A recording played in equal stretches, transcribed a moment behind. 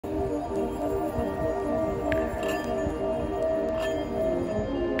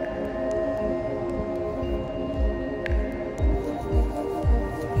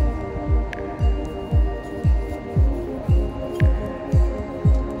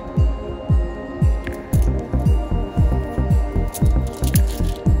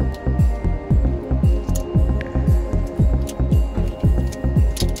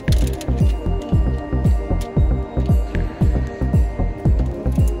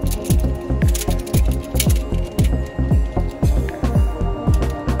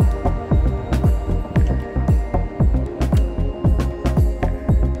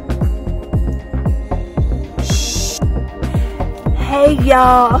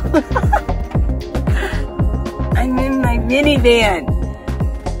y'all. I'm in my minivan.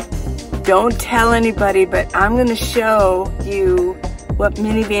 Don't tell anybody, but I'm gonna show you what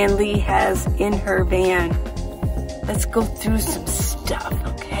Minivan Lee has in her van. Let's go through some stuff,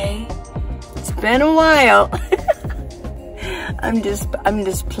 okay? It's been a while. I'm just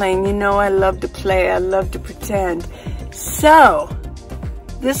playing. You know I love to play. I love to pretend. So,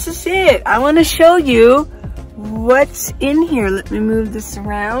 this is it. I want to show you what's in here. Let me move this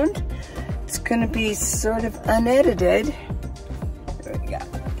around. It's going to be sort of unedited. There we go.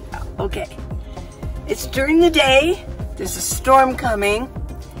 Okay. It's during the day. There's a storm coming.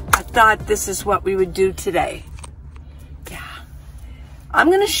 I thought this is what we would do today. Yeah. I'm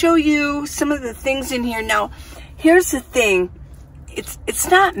going to show you some of the things in here. Now, here's the thing. It's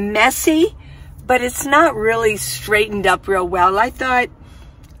not messy, but it's not really straightened up real well. I thought,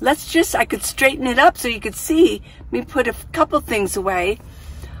 I could straighten it up so you could see me put a couple things away.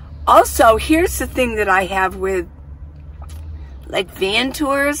 Also, here's the thing that I have with like van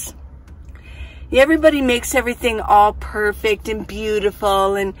tours. Everybody makes everything all perfect and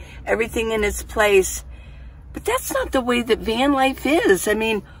beautiful and everything in its place. But that's not the way that van life is. I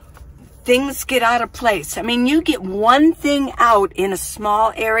mean, things get out of place. I mean, you get one thing out in a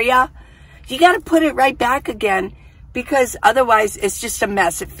small area, you got to put it right back again because otherwise it's just a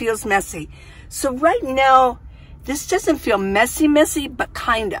mess. It feels messy. So right now, this doesn't feel messy, but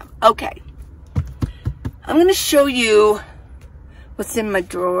kind of. Okay. I'm going to show you what's in my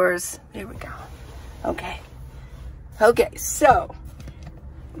drawers. There we go. Okay. Okay, so,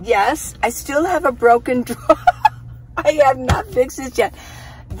 yes, I still have a broken drawer. I have not fixed it yet.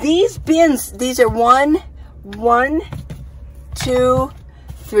 These bins, these are one, two,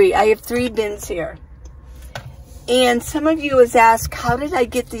 three. I have 3 bins here. And some of you has asked, how did I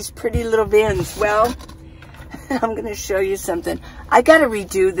get these pretty little bins? Well, I'm going to show you something. I got to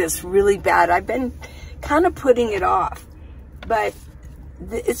redo this really bad. I've been kind of putting it off. But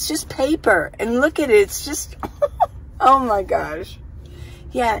it's just paper. And look at it. It's just, oh my gosh.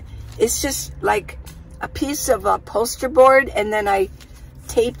 Yeah, it's just like a piece of a poster board. And then I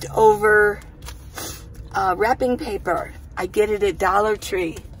taped over wrapping paper. I get it at Dollar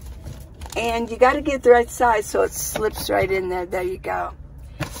Tree. And you got to get the right size so it slips right in there. There you go.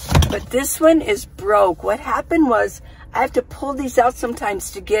 But this one is broke. What happened was I have to pull these out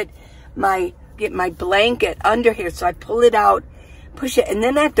sometimes to get my blanket under here. So I pull it out, push it, and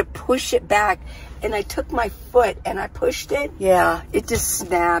then I have to push it back. And I took my foot and I pushed it. Yeah, it just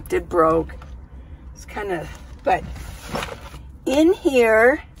snapped. It broke. It's kind of, but in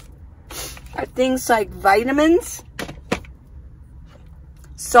here are things like vitamins,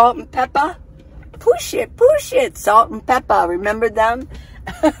 salt and pepper. Push it, salt and pepper. Remember them?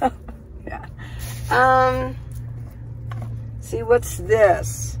 Yeah. See, what's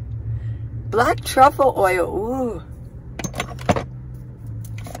this? Black truffle oil. Ooh.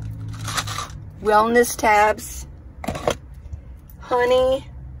 Wellness tabs. Honey.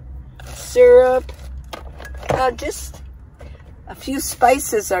 Syrup. Just a few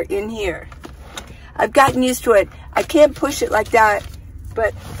spices are in here. I've gotten used to it. I can't push it like that,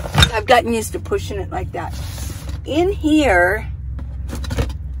 but I've gotten used to pushing it like that. In here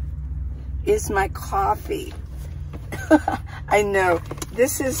is my coffee. I know.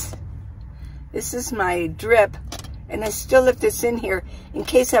 This is my drip, and I still left this in here in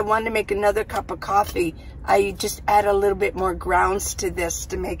case I wanted to make another cup of coffee. I just add a little bit more grounds to this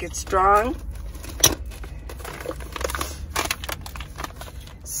to make it strong.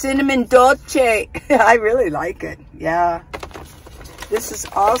 Cinnamon dolce. I really like it. Yeah. This is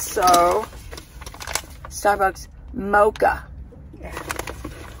also Starbucks mocha. Yeah.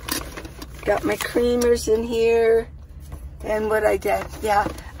 Got my creamers in here. And what I did, yeah,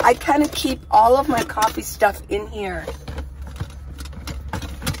 I kind of keep all of my coffee stuff in here.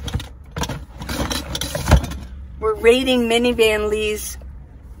 We're rating Minivan Lee's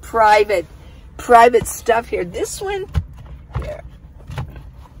private stuff here. This one, here.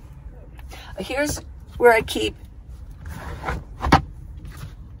 Here's where I keep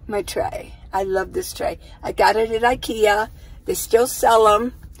my tray. I love this tray. I got it at IKEA. They still sell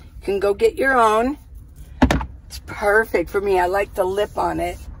them. You can go get your own. It's perfect for me. I like the lip on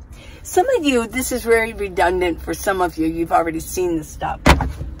it. Some of you, this is very redundant for some of you. You've already seen this stuff.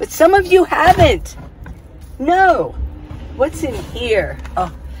 But some of you haven't. No. What's in here?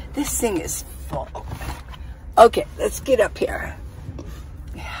 Oh, this thing is full. Okay, let's get up here.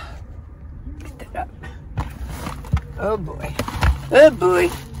 Yeah. Get that up. Oh boy. Oh boy.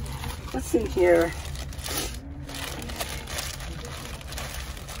 What's in here?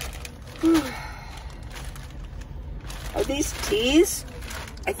 Whew. Are these teas?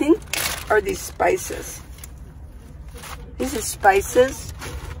 I think, are these spices. These are spices.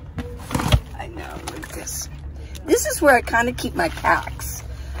 I know, look at this. This is where I kind of keep my packs.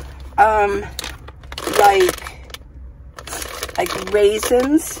 Like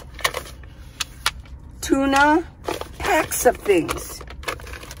raisins, tuna, packs of things.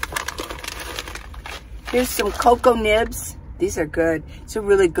 Here's some cocoa nibs. These are good. These are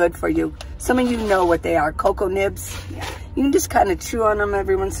really good for you. Some of you know what they are, cocoa nibs. Yeah. You can just kind of chew on them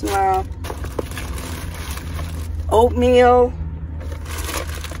every once in a while. Oatmeal,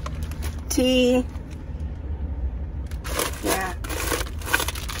 tea, yeah,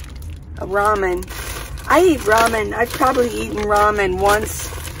 a ramen. I eat ramen. I've probably eaten ramen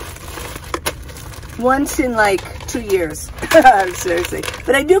once in like 2 years. Seriously.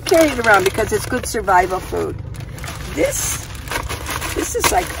 But I do carry it around because it's good survival food. This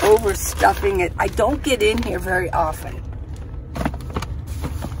is like overstuffing it. I don't get in here very often.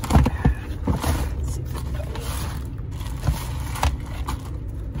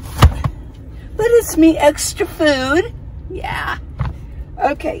 But it's me extra food. Yeah.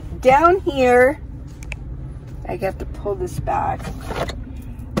 Okay, down here, I have to pull this back.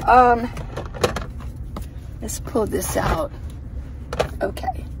 Let's pull this out.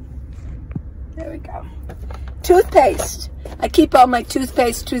 Okay. There we go. Toothpaste. I keep all my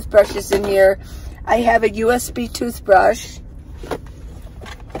toothpaste, toothbrushes in here. I have a USB toothbrush.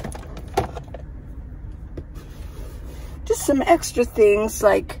 Just some extra things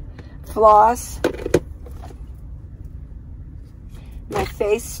like floss. My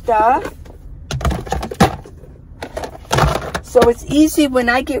face stuff. So it's easy when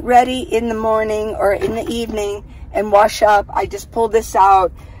I get ready in the morning or in the evening and wash up. I just pull this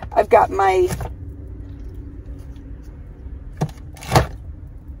out. I've got my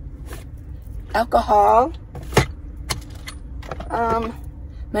alcohol,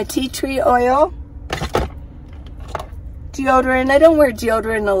 my tea tree oil, deodorant. I don't wear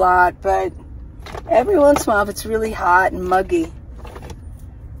deodorant a lot, but every once in a while if it's really hot and muggy.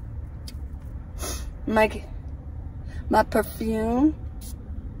 My perfume.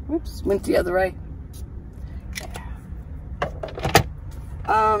 Whoops, went the other way.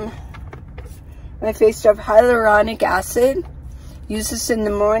 My face stuff, hyaluronic acid. Use this in the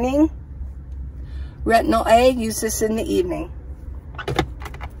morning. Retinol A, use this in the evening.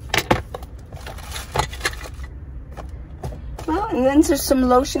 Well, and then there's some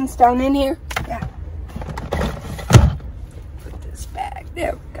lotions down in here. Yeah. Put this back.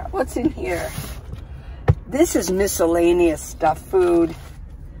 There we go. What's in here? This is miscellaneous stuff, food.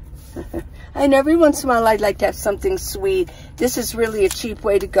 And every once in a while I'd like to have something sweet. This is really a cheap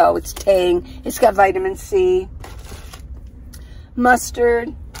way to go. It's Tang. It's got vitamin C.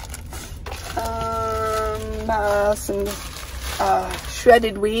 Mustard. Some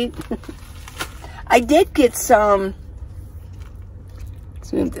shredded wheat. I did get some,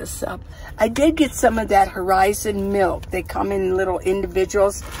 let's move this up. I did get some of that Horizon milk. They come in little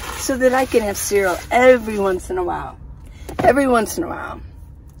individuals so that I can have cereal every once in a while. Every once in a while.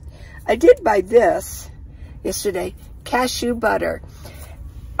 I did buy this yesterday, cashew butter.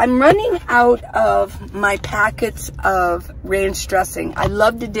 I'm running out of my packets of ranch dressing. I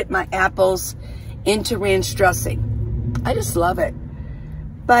love to dip my apples into ranch dressing. I just love it.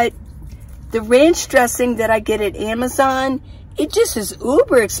 But the ranch dressing that I get at Amazon, it just is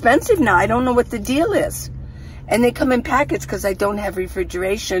uber expensive now. I don't know what the deal is. And they come in packets because I don't have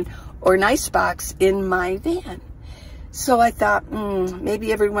refrigeration or an icebox in my van. So I thought,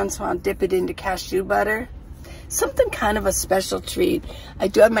 maybe every once in a while I'll dip it into cashew butter. Something kind of a special treat. I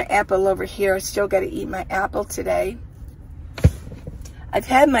do have my apple over here. I still got to eat my apple today. I've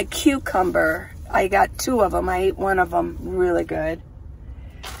had my cucumber. I got 2 of them. I ate one of them. Really good.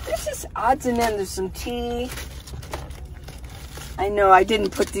 There's just odds and ends. There's some tea. I know I didn't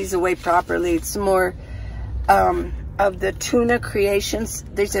put these away properly. It's more of the tuna creations.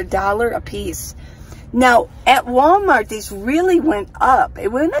 There's $1 a piece. Now, at Walmart, these really went up.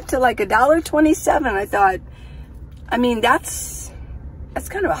 It went up to like $1.27. I thought, I mean, that's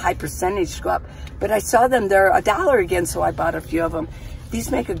kind of a high percentage to go up. But I saw them, they're $1 again, so I bought a few of them. These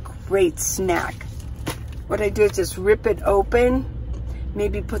make a great snack. What I do is just rip it open.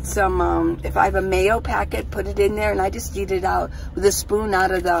 Maybe put some, if I have a mayo packet, put it in there, and I just eat it out with a spoon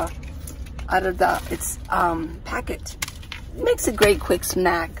out of the packet. It makes a great quick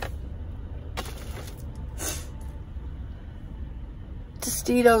snack.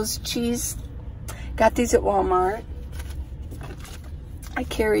 Tostitos cheese. Got these at Walmart. I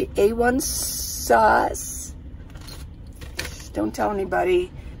carry A1 sauce. Don't tell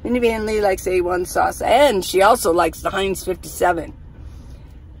anybody. Minivan Lee likes A1 sauce. And she also likes the Heinz 57.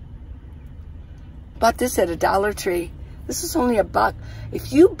 Bought this at a Dollar Tree. This is only $1.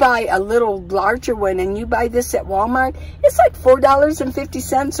 If you buy a little larger one and you buy this at Walmart, it's like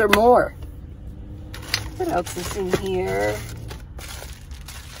 $4.50 or more. What else is in here?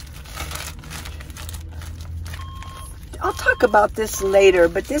 I'll talk about this later,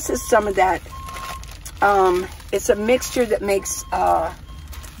 but this is some of that. It's a mixture that makes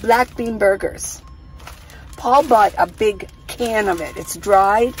black bean burgers. Paul bought a big can of it. It's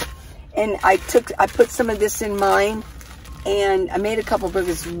dried, and I put some of this in mine, and I made a couple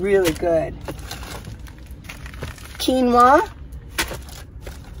burgers really good. Quinoa.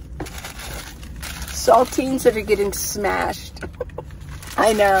 Saltines that are getting smashed.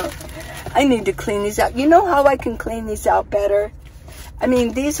 I know. I need to clean these out. You know how I can clean these out better? I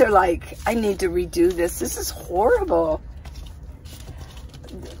mean, these are like, I need to redo this. This is horrible.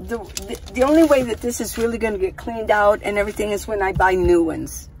 The only way that this is really going to get cleaned out and everything is when I buy new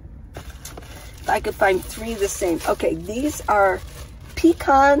ones. If I could find 3 the same. Okay, these are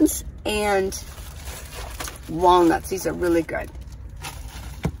pecans and walnuts. These are really good.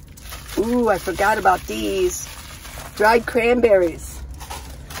 Ooh, I forgot about these. Dried cranberries.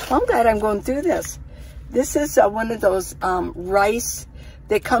 Well, I'm glad I'm going through this. This is one of those rice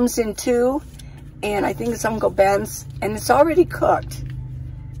that comes in 2, and I think it's Uncle Ben's, and it's already cooked.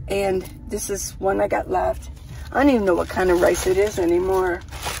 And this is one I got left. I don't even know what kind of rice it is anymore.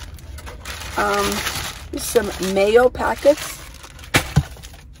 There's some mayo packets.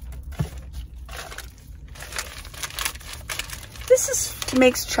 This is to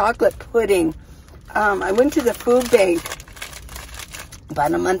make chocolate pudding. I went to the food bank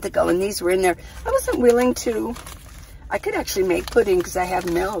about a month ago, and these were in there. I wasn't willing to. I could actually make pudding because I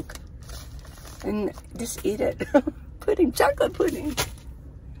have milk. And just eat it. Pudding, chocolate pudding.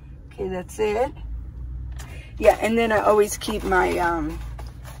 Okay, that's it. Yeah, and then I always keep my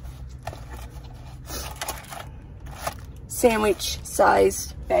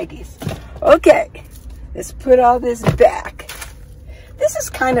sandwich-sized baggies. Okay, let's put all this back. This is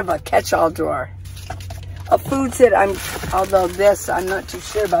kind of a catch-all drawer of foods that although this, I'm not too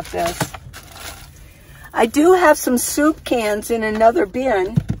sure about this. I do have some soup cans in another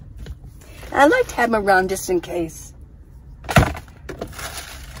bin. I like to have them around just in case.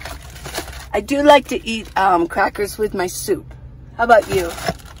 I do like to eat crackers with my soup. How about you?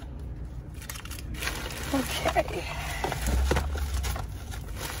 Okay.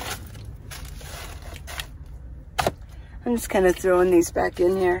 I'm just kind of throwing these back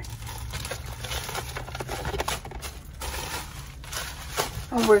in here.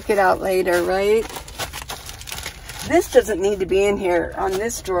 I'll work it out later, right? This doesn't need to be in here on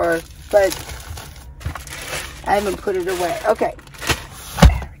this drawer, but I haven't put it away. Okay.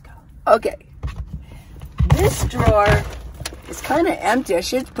 There we go. Okay. This drawer is kind of empty. I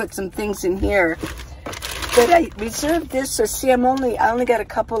should put some things in here. But I reserved this, so see, I only got a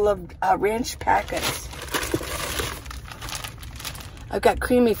couple of ranch packets. I've got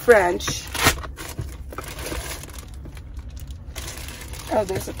creamy French. Oh,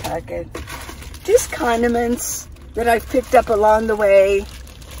 there's a packet. Just condiments that I've picked up along the way.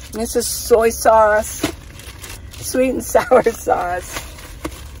 This is soy sauce, sweet and sour sauce.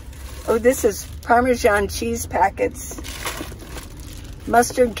 Oh, this is Parmesan cheese packets.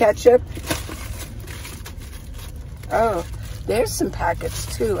 Mustard ketchup. Oh, there's some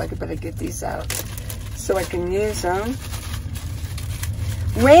packets too. I better get these out so I can use them.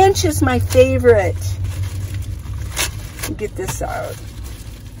 Ranch is my favorite. Get this out.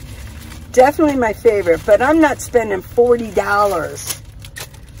 Definitely my favorite, but I'm not spending $40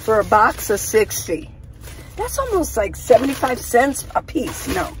 for a box of 60. That's almost like 75 cents a piece.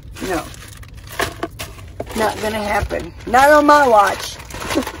 No. Not gonna happen. Not on my watch.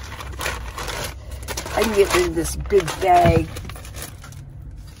 I can get rid of this big bag.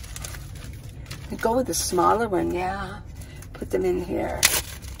 I'd go with the smaller one, yeah. Put them in here.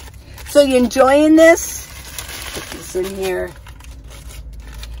 So you enjoying this? Put this in here.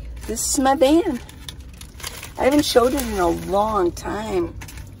 This is my van. I haven't showed it in a long time.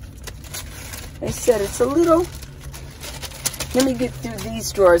 I said it's a little... Let me get through these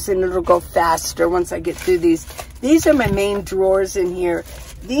drawers and it'll go faster once I get through these. These are my main drawers in here.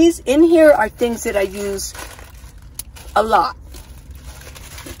 These in here are things that I use a lot.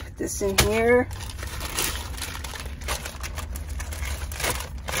 Put this in here.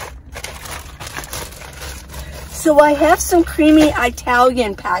 So I have some creamy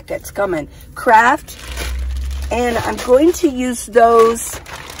Italian packets coming. Kraft. And I'm going to use those.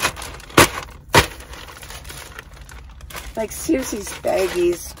 Like Susie's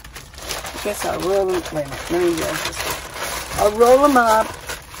baggies. I guess I'll roll them. Wait a minute. Let me use this. I'll roll them up.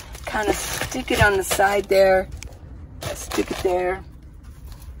 kind of stick it on the side there. Stick it there.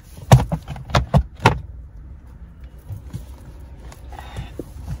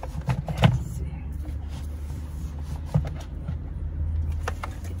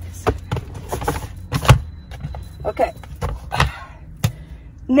 Okay.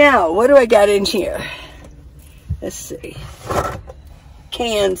 Now, what do I got in here? Let's see.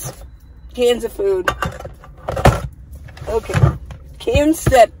 Cans of food. Okay. Cans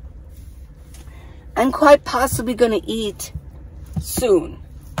that I'm quite possibly going to eat soon.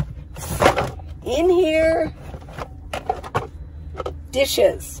 In here,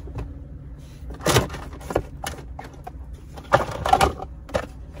 dishes.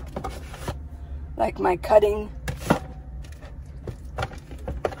 Like my cutting.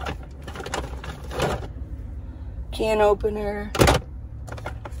 Can opener.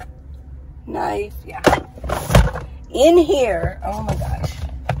 Knife, yeah. In here, oh my gosh.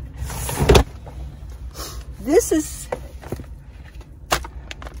 This is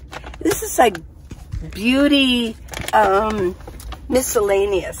like beauty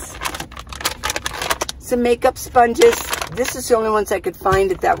miscellaneous. Some makeup sponges. This is the only ones I could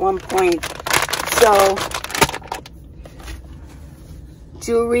find at that one point. So,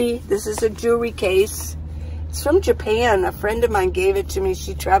 jewelry. This is a jewelry case. It's from Japan. A friend of mine gave it to me.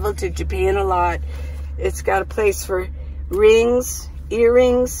 She traveled to Japan a lot. It's got a place for rings,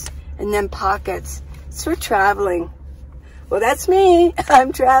 earrings, and then pockets. It's for traveling. Well, that's me.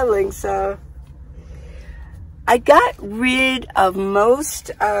 I'm traveling, so. I got rid of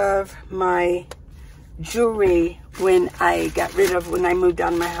most of my jewelry when I moved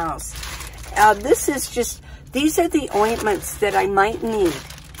out of my house. This is just, these are the ointments that I might need.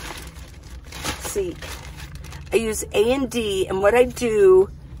 Let's see. I use A&D, and what I do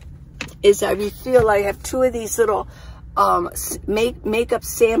is I refill. I have two of these little makeup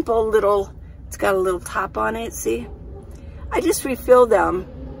sample little, it's got a little top on it, see? I just refill them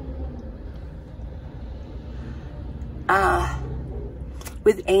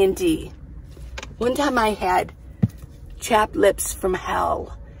with A&D. One time I had chapped lips from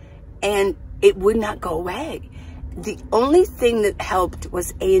hell, and it would not go away. The only thing that helped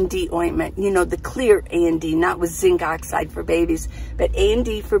was A&D ointment. You know, the clear A&D, not with zinc oxide for babies, but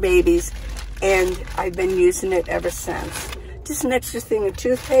A&D for babies. And I've been using it ever since. Just an extra thing of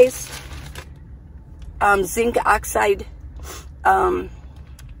toothpaste. Zinc oxide A&D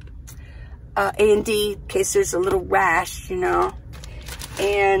in case there's a little rash, you know.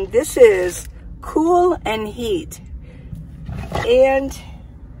 And this is cool and heat. And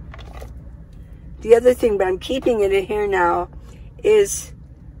the other thing, but I'm keeping it in here now, is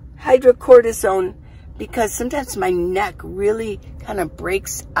hydrocortisone, because sometimes my neck really kind of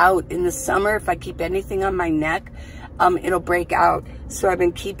breaks out in the summer. If I keep anything on my neck, it'll break out. So I've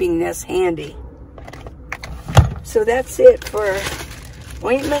been keeping this handy. So that's it for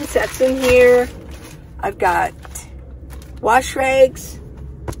ointments. That's in here. I've got wash rags.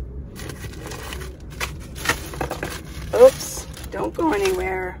 Oops, don't go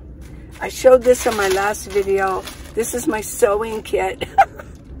anywhere. I showed this on my last video. This is my sewing kit.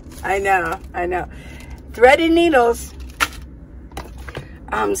 I know. Thread and needles.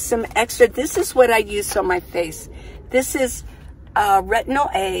 Some extra. This is what I use on my face. This is retinol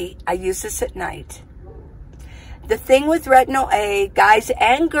A. I use this at night. The thing with retinol A, guys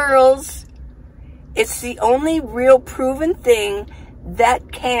and girls, it's the only real proven thing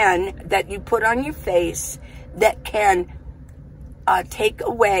that you put on your face that can take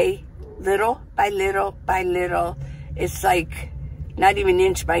away little by little by little. It's like not even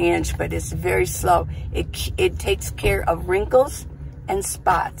inch by inch, but it's very slow. It takes care of wrinkles and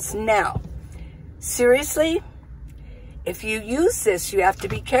spots. Now, seriously, if you use this, you have to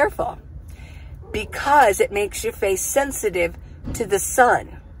be careful, because it makes your face sensitive to the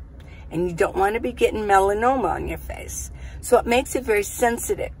sun, and you don't want to be getting melanoma on your face. So it makes it very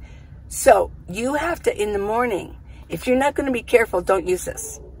sensitive. So you have to, in the morning, if you're not going to be careful, don't use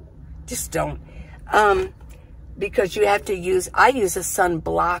this. Just don't. Because you have to use, I use a sun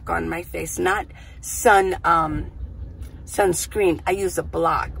block on my face, not sunscreen. I use a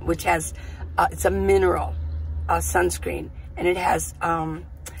block, which has, it's a mineral sunscreen, and it has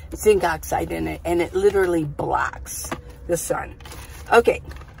zinc oxide in it, and it literally blocks the sun. Okay,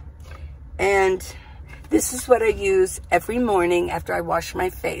 and this is what I use every morning after I wash my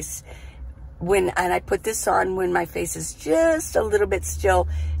face. And I put this on when my face is just a little bit still,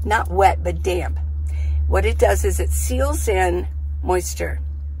 not wet, but damp. What it does is it seals in moisture.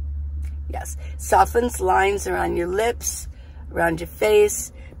 Yes, softens lines around your lips, around your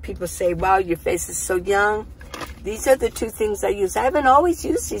face. People say, wow, your face is so young. these are the two things I use. I haven't always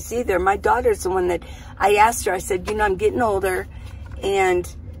used these either. My daughter's the one that I asked her. I said, you know, I'm getting older, and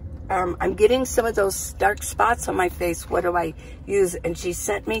I'm getting some of those dark spots on my face. What do I use? And she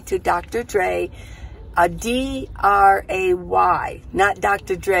sent me to Dr. Dre, a D-R-A-Y, not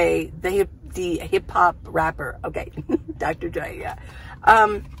Dr. Dre, the hip hop rapper. Okay, Dr. Dre, yeah.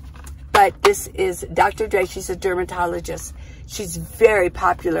 But this is Dr. Dre. She's a dermatologist. She's very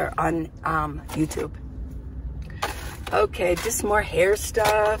popular on YouTube. Okay, just more hair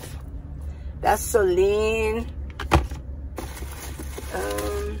stuff. Vaseline.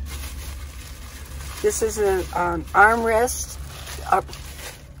 This is an armrest.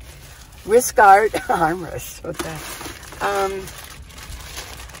 Wrist guard. Armrest. What's that?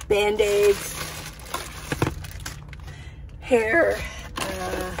 Band-aids. Hair.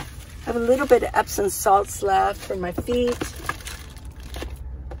 I have a little bit of Epsom salts left for my feet.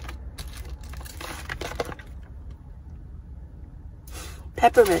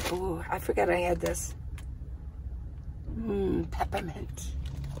 Peppermint. Ooh, I forgot I had this. Peppermint.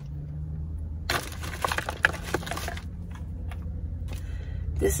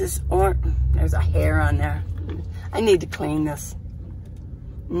 This is there's a hair on there. I need to clean this.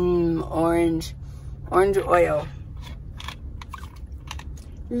 Orange oil.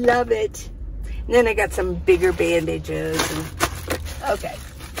 Love it. And then I got some bigger bandages. Okay.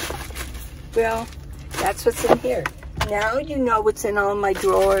 Well, that's what's in here. Now you know what's in all my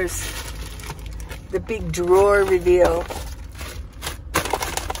drawers. The big drawer reveal.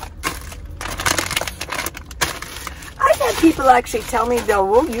 I've had people actually tell me, though,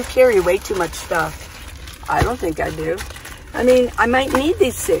 well, you carry way too much stuff. I don't think I do. I mean, I might need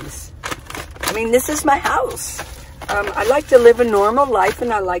these things. I mean, this is my house. I like to live a normal life,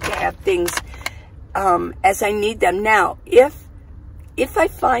 and I like to have things as I need them. Now, if I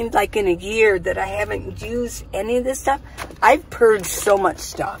find, like, in a year that I haven't used any of this stuff, I've purged so much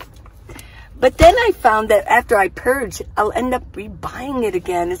stuff. But then I found that after I purge, I'll end up rebuying it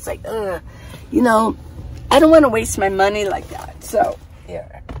again. It's like, you know, I don't want to waste my money like that. So,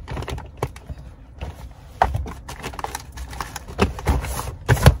 here.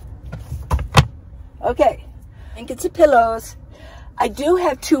 Okay, blankets and pillows. I do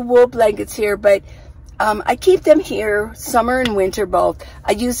have 2 wool blankets here, but I keep them here summer and winter both.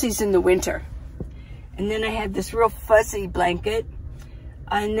 I use these in the winter. And then I have this real fuzzy blanket.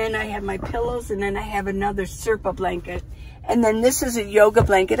 And then I have my pillows, and then I have another Serpa blanket. And then this is a yoga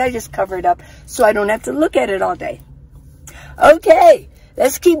blanket. I just cover it up so I don't have to look at it all day. Okay,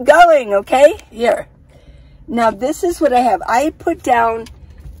 let's keep going, okay? Here. Now, this is what I have. I put down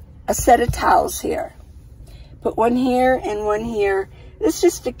a set of towels here. Put one here and one here. This is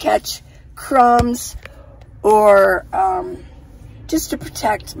just to catch crumbs or just to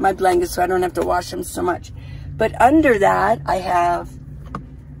protect my blankets so I don't have to wash them so much. But under that, I have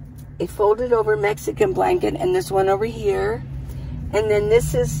a folded over Mexican blanket, and this one over here. And then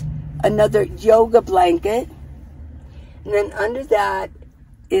this is another yoga blanket. And then under that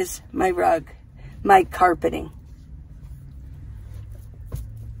is my rug, my carpeting.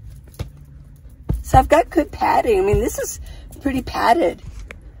 So I've got good padding. I mean, this is pretty padded.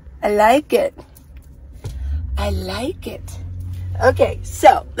 I like it. I like it. Okay,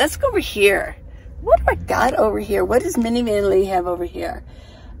 so let's go over here. What do I got over here? What does Minivan Lee have over here?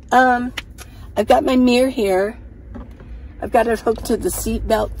 I've got my mirror here. I've got it hooked to the seat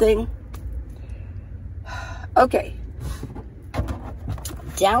belt thing. Okay.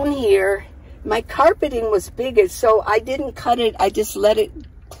 Down here, my carpeting was bigger, so I didn't cut it. I just let it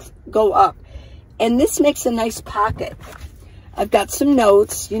go up. And this makes a nice pocket. I've got some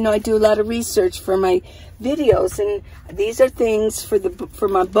notes. You know, I do a lot of research for my videos, and these are things for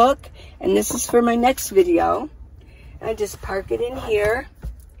my book, and this is for my next video. I just park it in here.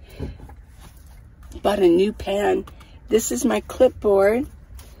 Bought a new pen. This is my clipboard.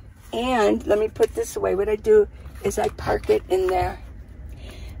 And let me put this away. What I do is I park it in there.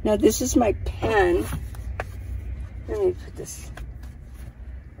 Now this is my pen. Let me put this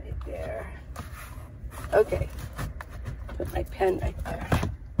right there. Okay. Put my pen right there.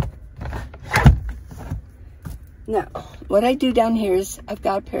 Now, what I do down here is I've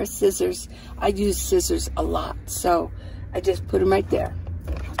got a pair of scissors. I use scissors a lot, so I just put them right there.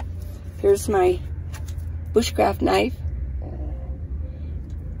 Here's my bushcraft knife.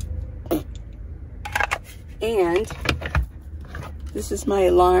 And this is my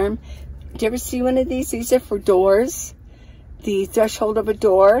alarm. Do you ever see one of these? These are for doors. The threshold of a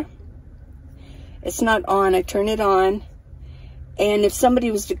door. It's not on. I turn it on. And if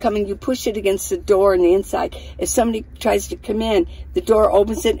somebody was to come in, you push it against the door on the inside. If somebody tries to come in, the door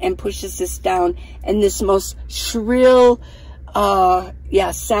opens it and pushes this down. And this most shrill,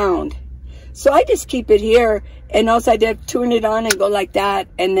 sound. So I just keep it here. And also I'd have to turn it on and go like that.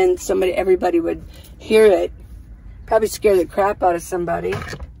 And then everybody would hear it. Probably scare the crap out of somebody.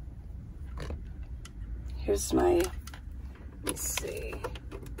 Here's my, let's see.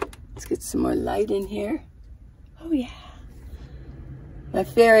 Let's get some more light in here. Oh yeah. My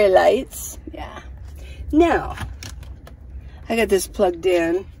fairy lights, yeah. Now, I got this plugged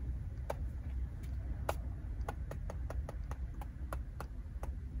in.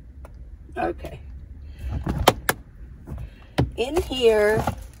 Okay. In here,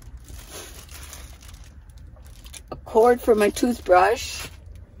 a cord for my toothbrush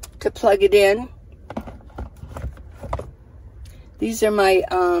to plug it in. These are my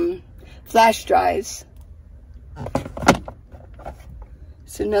flash drives.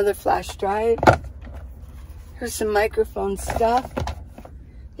 It's another flash drive. Here's some microphone stuff.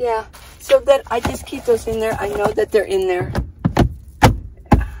 Yeah, so that I just keep those in there. I know that they're in there.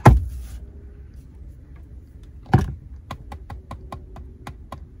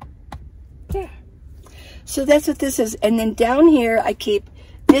 Yeah. So that's what this is. And then down here, I keep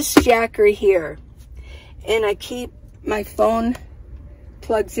this jack right here. And I keep my phone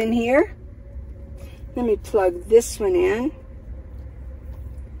plugs in here. Let me plug this one in.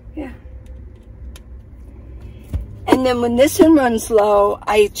 Yeah. And then when this one runs low,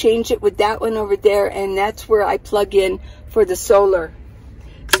 I change it with that one over there, and that's where I plug in for the solar.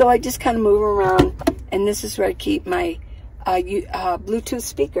 So I just kind of move around, and this is where I keep my Bluetooth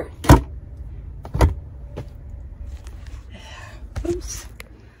speaker. Oops.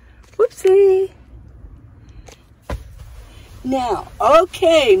 Whoopsie. Now,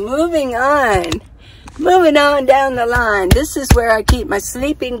 okay, moving on. Moving on down the line. This is where I keep my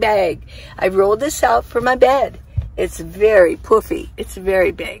sleeping bag. I rolled this out for my bed. It's very poofy. It's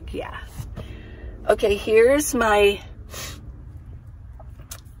very big, yeah. Okay, here's my,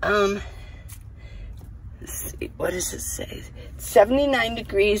 let's see, what does it say? 79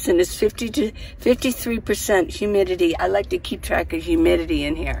 degrees and it's 50 to 53% humidity. I like to keep track of humidity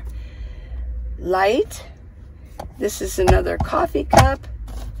in here. Light. This is another coffee cup.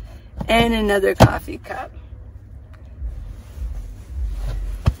 And another coffee cup.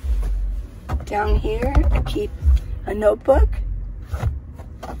 Down here, I keep a notebook,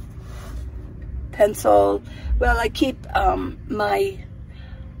 pencil. Well, I keep my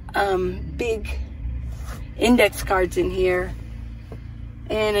big index cards in here,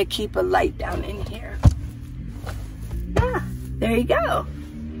 and I keep a light down in here. Ah, there you go.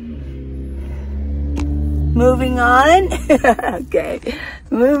 Moving on. Okay,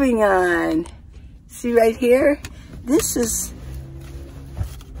 moving on. See right here? This is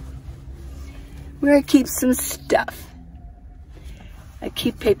where I keep some stuff. I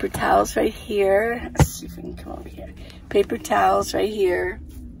keep paper towels right here. Let's see if we can come over here. Paper towels right here.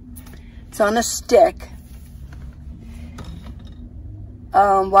 It's on a stick.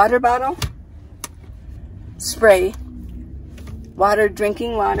 Water bottle. Spray. Water,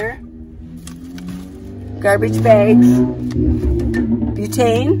 drinking water. Garbage bags,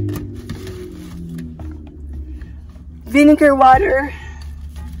 butane, vinegar water,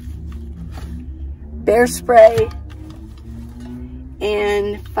 bear spray,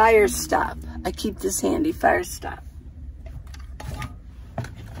 and fire stop. I keep this handy, fire stop.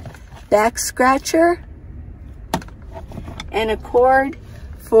 Back scratcher, and a cord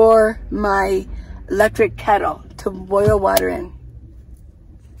for my electric kettle to boil water in.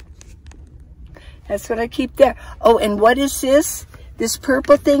 That's what I keep there. Oh, and what is this? This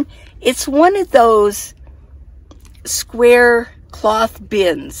purple thing? It's one of those square cloth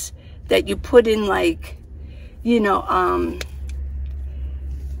bins that you put in, like, you know,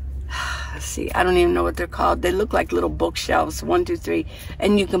 let's see, I don't even know what they're called. They look like little bookshelves, 1, 2, 3,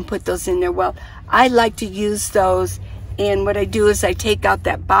 and you can put those in there. Well, I like to use those, and what I do is I take out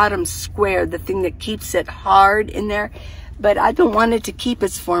that bottom square, the thing that keeps it hard in there. But I don't want it to keep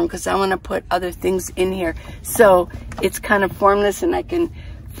its form because I want to put other things in here. So it's kind of formless and I can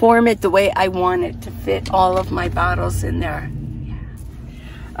form it the way I want it to fit all of my bottles in there.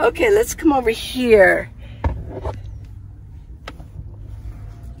 Yeah. Okay, let's come over here.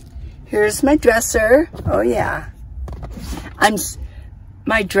 Here's my dresser. Oh yeah.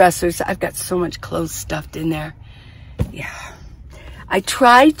 My dressers, I've got so much clothes stuffed in there. Yeah. I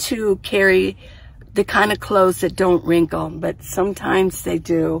try to carry the kind of clothes that don't wrinkle, but sometimes they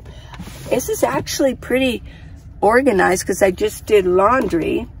do. This is actually pretty organized because I just did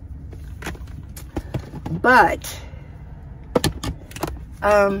laundry, but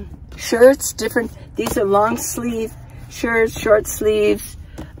shirts, different. These are long sleeve shirts, short sleeves,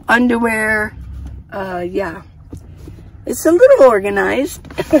 underwear. Yeah. It's a little organized.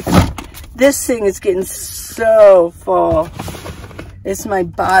 This thing is getting so full. It's my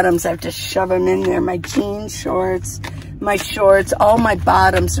bottoms. I have to shove them in there. My jeans, shorts, my shorts, all my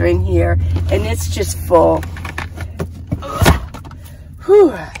bottoms are in here. And it's just full.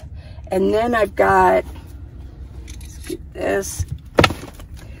 Whew. And then I've got, let's get this,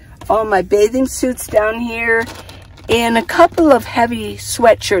 all my bathing suits down here. And a couple of heavy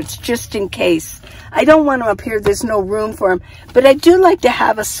sweatshirts just in case. I don't want them up here. There's no room for them. But I do like to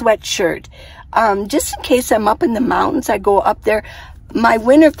have a sweatshirt. Just in case I'm up in the mountains, I go up there. My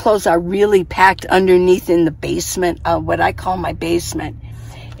winter clothes are really packed underneath in the basement of what I call my basement.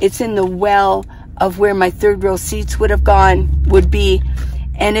 It's in the well of where my third row seats would be.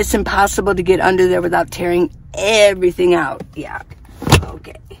 And it's impossible to get under there without tearing everything out. Yeah.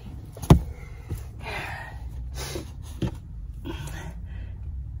 Okay.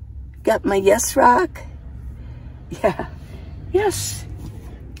 Got my Yes Rock. Yeah. Yes.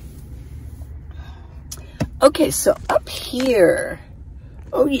 Okay, so up here.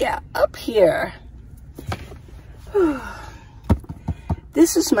 Oh yeah, up here.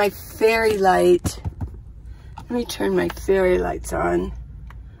 This is my fairy light. Let me turn my fairy lights on.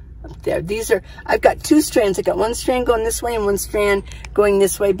 Up there. These are, I've got two strands. I got one strand going this way and one strand going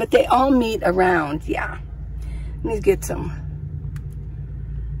this way, but they all meet around. Yeah. Let me get some.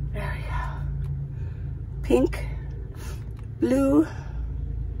 There we go. Pink, blue,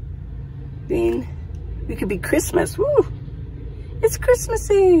 green. We could be Christmas. Woo! It's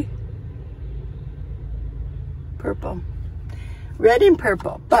Christmassy. Purple. Red and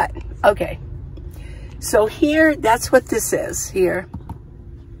purple. But, okay. So here, that's what this is here.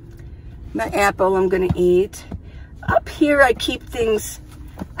 My apple I'm going to eat. Up here I keep things,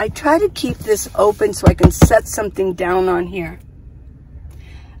 I try to keep this open so I can set something down on here.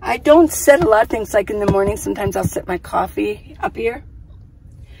 I don't set a lot of things, like in the morning, sometimes I'll set my coffee up here.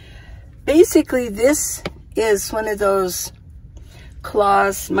 Basically, this is one of those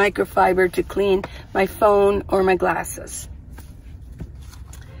cloths, microfiber to clean my phone or my glasses.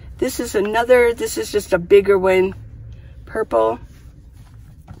 This is another, this is just a bigger one, purple.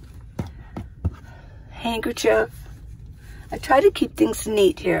 Handkerchief. I try to keep things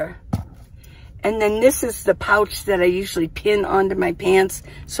neat here. And then this is the pouch that I usually pin onto my pants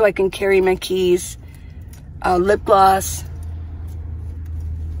so I can carry my keys, lip gloss,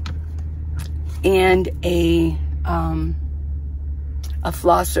 and a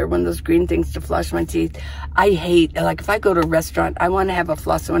flosser, one of those green things to flush my teeth. I hate, like if I go to a restaurant, I want to have a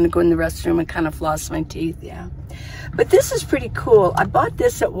floss. I want to go in the restroom and kind of floss my teeth, yeah. But this is pretty cool. I bought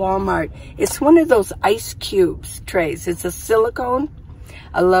this at Walmart. It's one of those ice cubes trays. It's a silicone.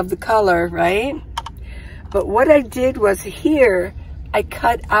 I love the color, right? But what I did was here, I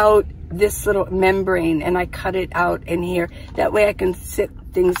cut out this little membrane and I cut it out in here. That way I can sit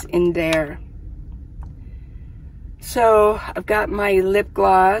things in there. So I've got my lip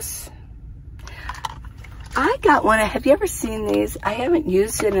gloss. I got one. Have you ever seen these? I haven't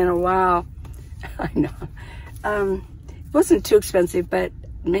used it in a while. I know. It wasn't too expensive, but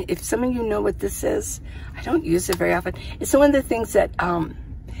if some of you know what this is, I don't use it very often. It's one of the things that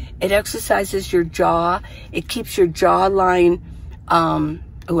it exercises your jaw. It keeps your jawline. Oh,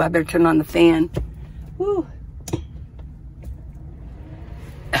 I better turn on the fan. Woo.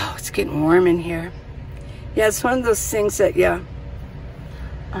 Oh, it's getting warm in here. Yeah, it's one of those things that, yeah.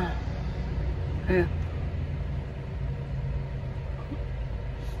 Yeah.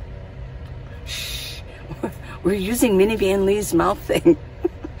 Shh. We're using Minivan Lee's mouth thing.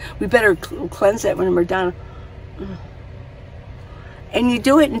 We better cleanse that when we're done. And you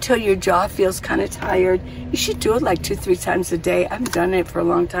do it until your jaw feels kind of tired. You should do it like 2-3 times a day. I haven't done it for a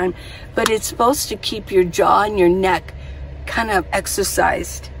long time. But it's supposed to keep your jaw and your neck kind of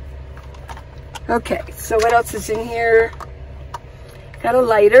exercised. Okay, so what else is in here? Got a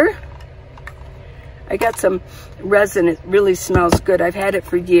lighter. I got some resin. It really smells good. I've had it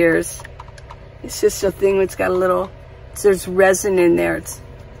for years. It's just a thing that's got a little, there's resin in there.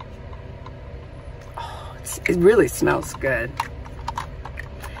 It really smells good.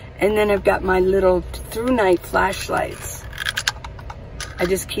 And then I've got my little through night flashlights. I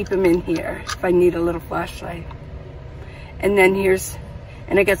just keep them in here if I need a little flashlight. And then here's,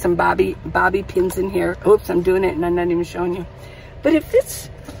 and I got some bobby pins in here. Oops, I'm doing it and I'm not even showing you. But it fits,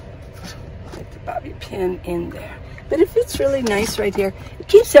 put the bobby pin in there. But it fits really nice right here. It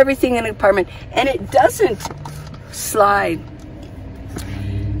keeps everything in a compartment and it doesn't slide.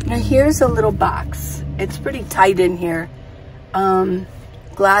 Now here's a little box. It's pretty tight in here.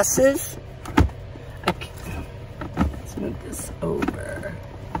 glasses. Let's move this over.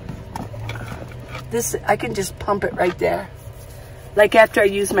 This, I can just pump it right there. Like after I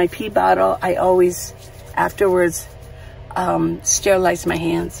use my pee bottle, I always, afterwards, sterilize my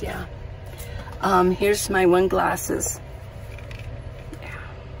hands, yeah. Here's my one glasses. Yeah.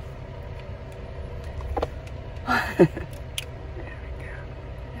 There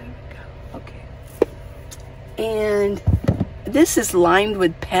we go. Okay. And this is lined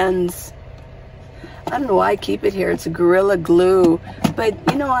with pens. I don't know why I keep it here. It's a Gorilla Glue. But,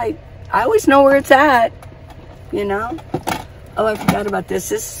 you know, I always know where it's at, you know. Oh, I forgot about this.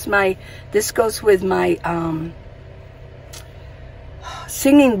 This goes with my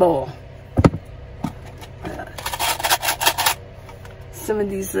singing bowl. Some of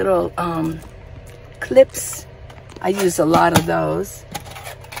these little clips. I use a lot of those.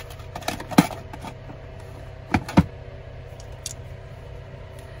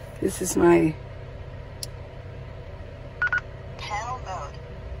 This is my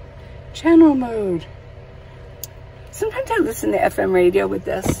channel mode. Sometimes I listen to FM radio with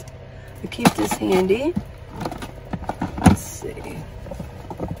this. I keep this handy. Let's see.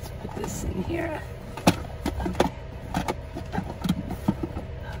 Let's put this in here. Okay.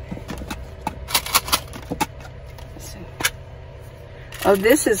 So, oh,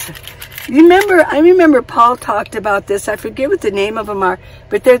 this is, I remember Paul talked about this. I forget what the name of them are,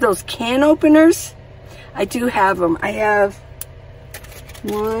 but they're those can openers. I do have them. I have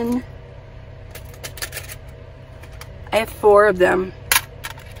one. I have 4 of them.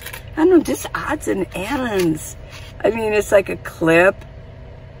 I don't know, just odds and ends. I mean, it's like a clip.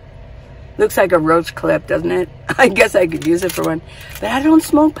 Looks like a roach clip, doesn't it? I guess I could use it for one. But I don't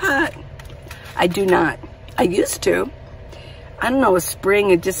smoke pot. I do not. I used to. I don't know, with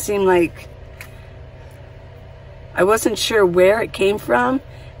spring, it just seemed like I wasn't sure where it came from.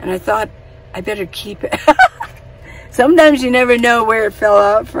 And I thought, I better keep it. Sometimes you never know where it fell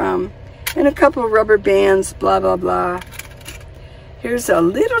out from. And a couple of rubber bands, blah, blah, blah. Here's a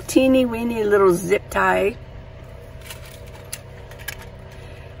little teeny weeny little zip tie.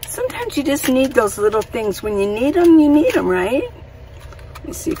 Sometimes you just need those little things. When you need them, right? Let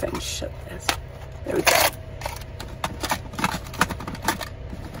me see if I can shut this. There we go.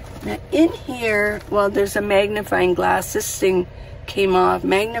 Now in here, well, there's a magnifying glass. This thing came off.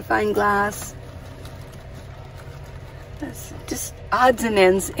 Magnifying glass. That's just odds and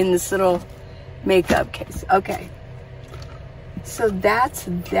ends in this little makeup case. Okay. So that's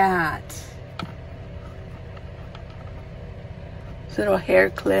that. This little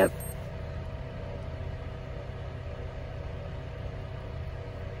hair clip.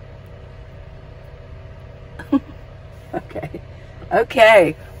 Okay.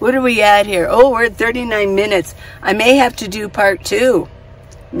 Okay. What are we at here? Oh, we're at 39 minutes. I may have to do part 2.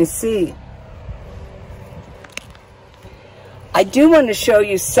 Let me see. I do want to show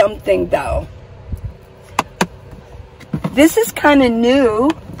you something though. This is kind of new.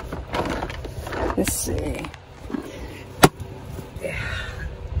 Let's see. Yeah.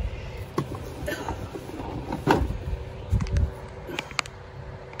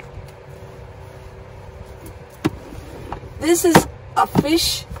 This is a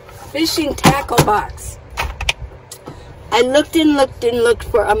fishing tackle box. I looked and looked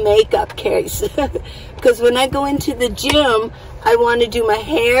for a makeup case. Because when I go into the gym, I want to do my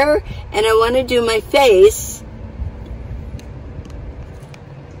hair and I want to do my face.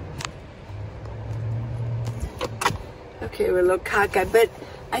 Okay, we're a little cockeyed, but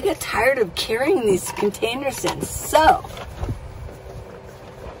I got tired of carrying these containers in. So,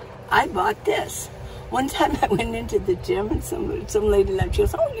 I bought this. One time I went into the gym and some lady left. She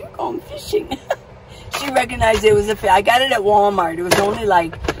goes, "Oh, you're going fishing." She recognized it was a fish. I got it at Walmart. It was only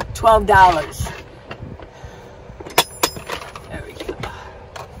like $12. There we go.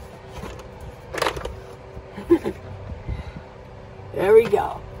 There we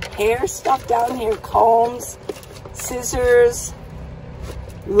go. Hair stuff down here, combs, scissors,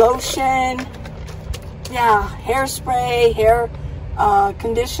 lotion, yeah, hairspray, hair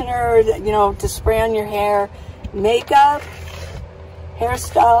conditioner, you know, to spray on your hair, makeup, hair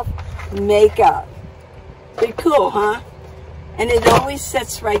stuff, makeup. Pretty cool, huh? And it always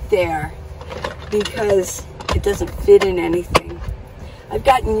sits right there because it doesn't fit in anything. I've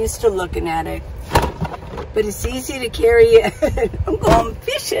gotten used to looking at it, but it's easy to carry it. I'm going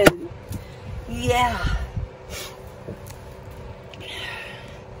fishing. Yeah.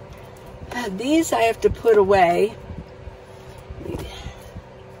 These I have to put away.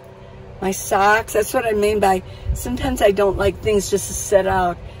 My socks, that's what I mean by sometimes I don't like things just to set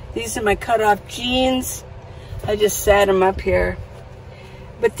out. These are my cut-off jeans. I just sat them up here.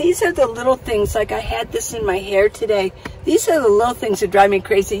 But these are the little things, like I had this in my hair today. These are the little things that drive me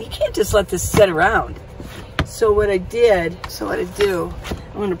crazy. You can't just let this sit around. So what I do,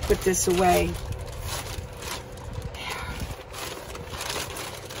 I'm gonna put this away.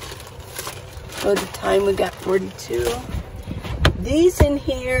 Oh, the time we got 42. These in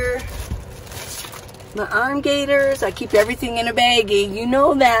here, my arm gaiters, I keep everything in a baggie. You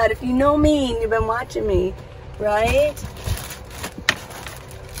know that, if you know me and you've been watching me, right?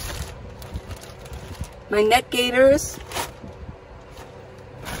 My neck gaiters,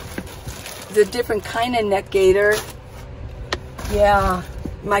 the different kind of neck gaiter. Yeah,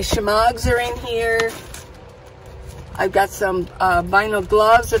 my shamags are in here. I've got some vinyl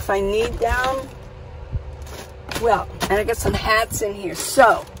gloves if I need them. Well, and I got some hats in here.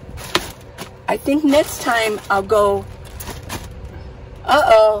 So, I think next time I'll go,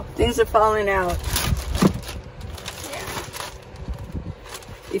 uh-oh, things are falling out. Yeah.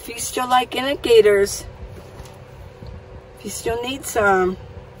 If you still like neck gaiters, if you still need some,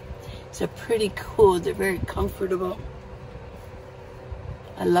 they're pretty cool. They're very comfortable.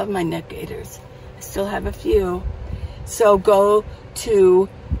 I love my neck gaiters. I still have a few. So go to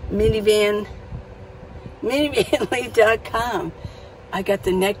minivanlee.com. I got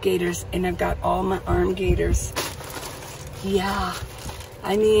the neck gaiters and I've got all my arm gaiters. Yeah,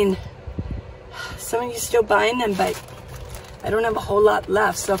 I mean, some of you still buying them, but I don't have a whole lot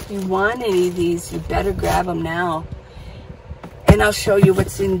left. So if you want any of these, you better grab them now. And I'll show you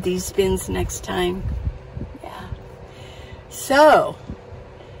what's in these bins next time. Yeah. So,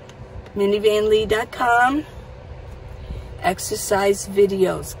 minivanlee.com. Exercise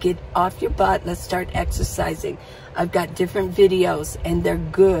videos. Get off your butt. Let's start exercising. I've got different videos and they're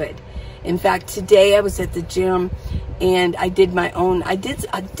good. In fact, today I was at the gym and I did my own. I did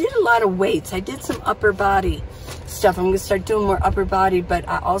a lot of weights. I did some upper body stuff. I'm going to start doing more upper body, but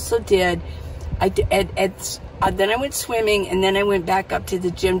I also did. Then I went swimming and then I went back up to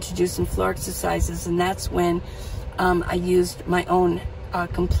the gym to do some floor exercises, and that's when I used my own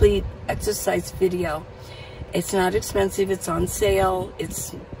complete exercise video. It's not expensive, it's on sale.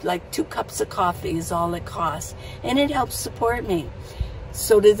 It's like 2 cups of coffee is all it costs, and it helps support me.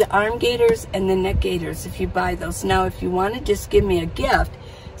 So do the arm gaiters and the neck gaiters if you buy those. Now if you want to just give me a gift,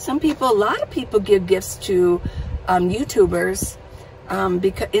 a lot of people give gifts to YouTubers.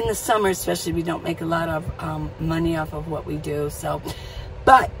 Because in the summer especially, we don't make a lot of money off of what we do. So,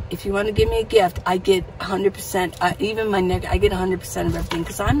 but if you want to give me a gift, I get 100%, even my neck, I get 100% of everything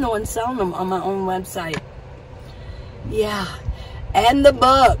because I'm the one selling them on my own website. Yeah, and the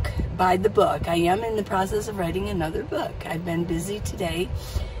book, buy the book. I am in the process of writing another book. I've been busy today.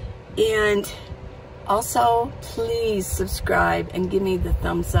 And also, please subscribe and give me the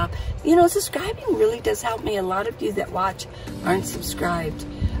thumbs up. You know, subscribing really does help me. A lot of you that watch aren't subscribed.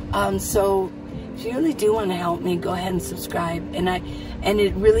 So if you really do want to help me, go ahead and subscribe. And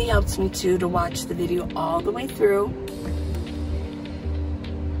it really helps me too to watch the video all the way through.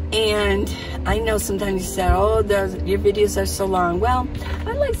 And I know sometimes you say, oh, your videos are so long. Well,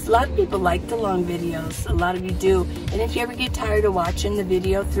 a lot of people like the long videos. A lot of you do. And if you ever get tired of watching the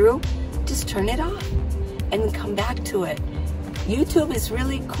video through, just turn it off and come back to it. YouTube is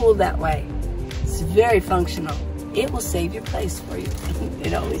really cool that way. It's very functional. It will save your place for you.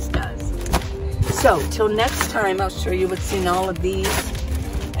 It always does. So, till next time, I'll show you what's in all of these.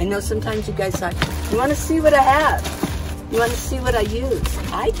 I know sometimes you guys are, you want to see what I have. You want to see what I use.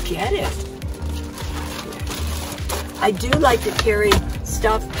 I get it. I do like to carry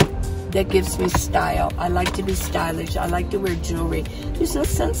stuff that gives me style. I like to be stylish. I like to wear jewelry. There's no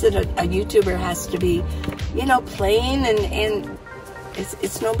sense that a YouTuber has to be, you know, plain, and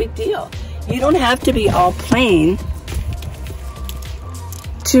it's no big deal. You don't have to be all plain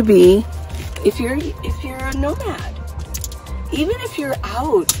to be, if you're a nomad. Even if you're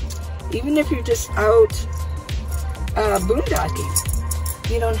out, even if you're just out boondocking,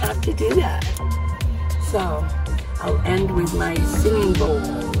 you don't have to do that. So I'll end with my singing bowl.